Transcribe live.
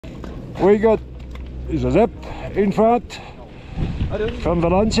We got Josep in front from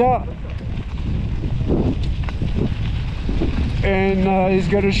Valencia, and he's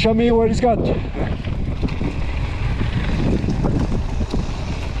going to show me what he's got.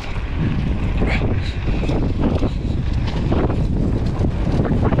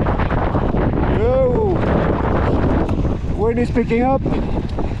 Oh, wind is picking up.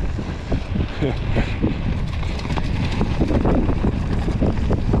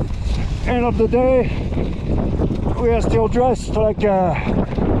 End of the day, we are still dressed like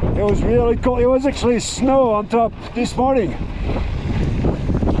it was really cold. It was actually snow on top this morning.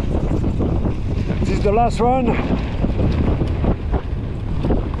 This is the last run.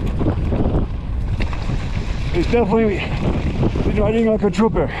 It's definitely been riding like a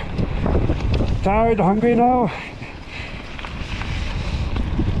trooper. Tired, hungry now.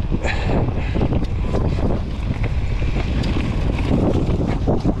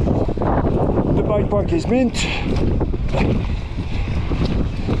 The bike park is mint.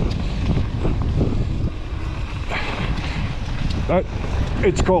 But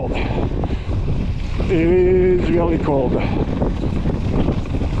it's cold. It is really cold.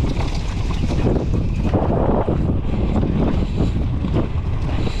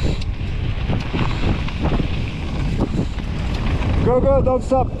 Go, go, don't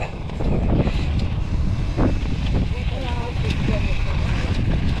stop.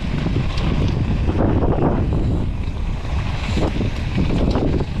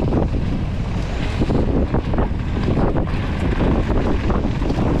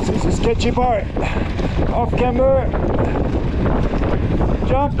 This is the sketchy part. Off camber.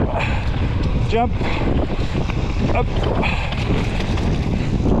 Jump. Jump. Up.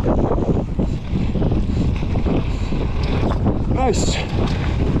 Nice.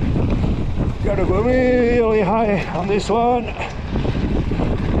 Gotta go really high on this one.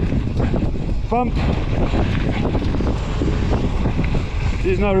 Bump. This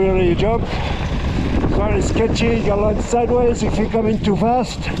is not really a jump. Kind of sketchy. You gotta land sideways if you're coming too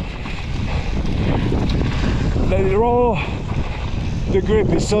fast. Let it roll. The grip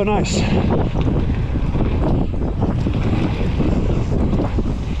is so nice.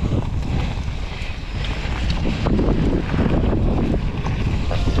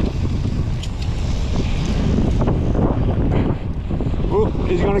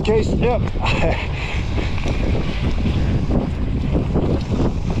 He's gonna case, yep.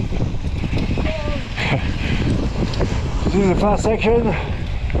 This is a fast section.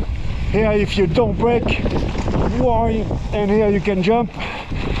 Here, if you don't brake, why? And here you can jump.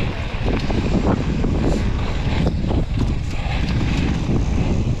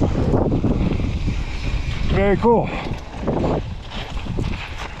 Very cool.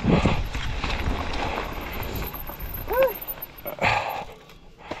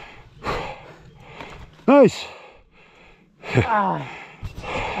 Nice.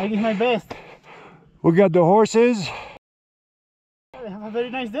 I did my best. We got the horses. I have a very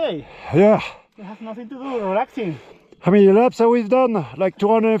nice day. Yeah. I have nothing to do, relaxing. How many laps have we done? Like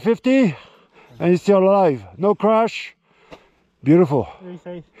 250? And he's still alive. No crash. Beautiful. Very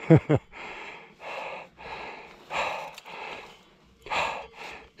safe.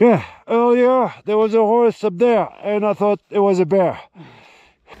 Yeah, earlier there was a horse up there and I thought it was a bear.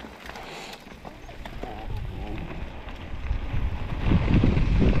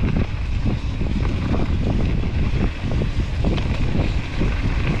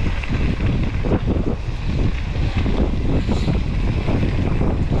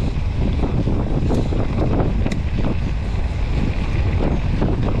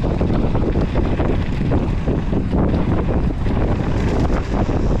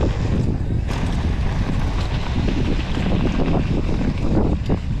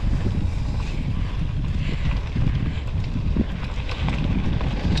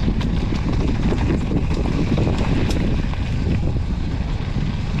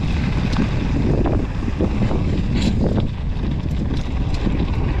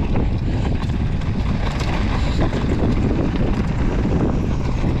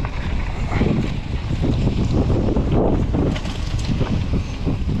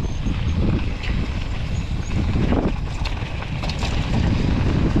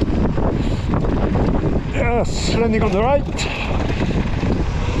 Yes, landing on the right.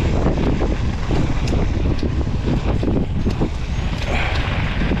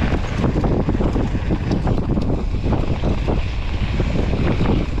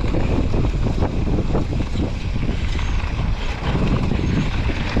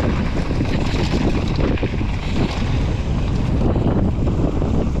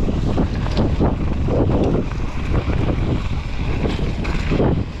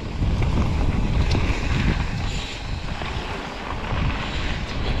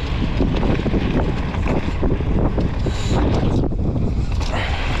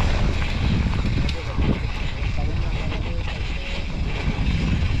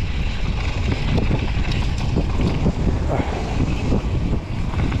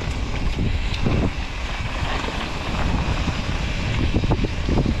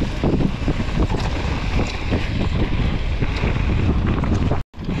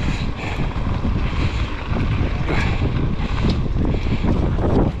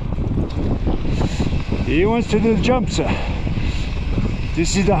 He wants to do the jumps.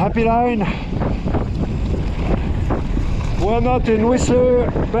 This is the happy line. We're not in Whistler,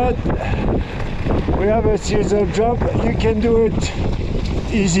 but we have a series of jump. You can do it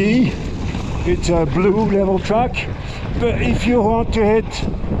easy. It's a blue level track. But if you want to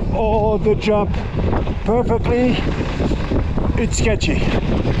hit all the jump perfectly, it's sketchy.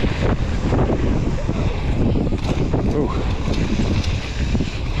 Ooh.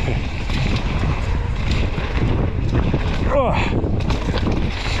 Oh.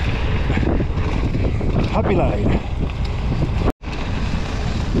 Happy line.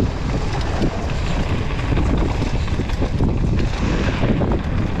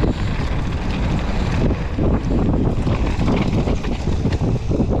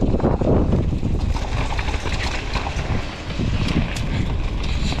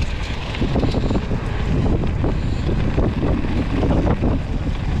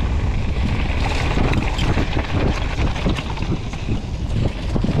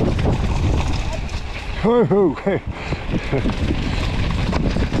 Woohoo!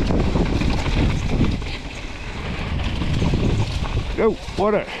 Oh,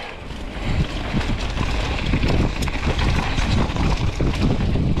 water!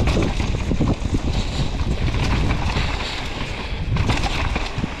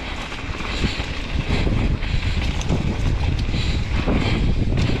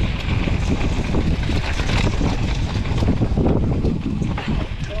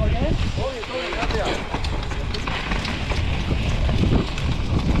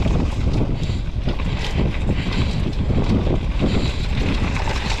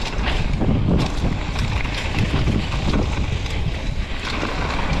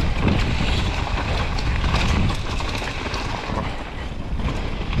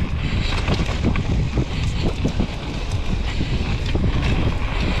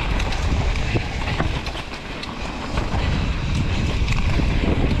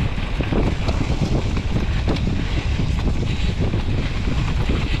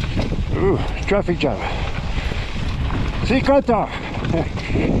 Ooh, traffic jam. See, Qatar.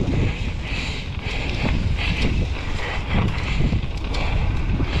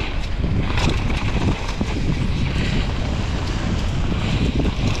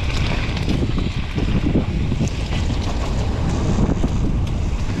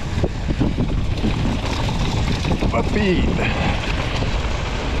 Puppy.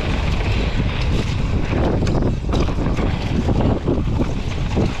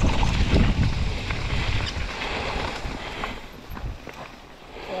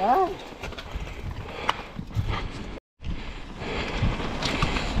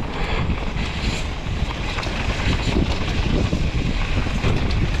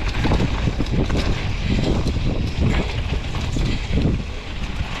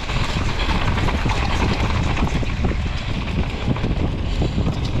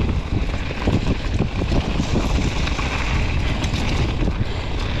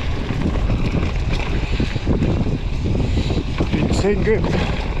 Insane grip.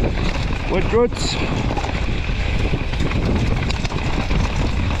 With roots.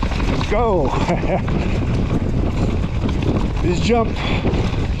 Let's go. This jump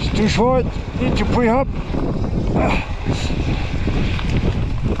is too short. Need to pre-hop.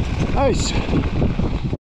 Nice.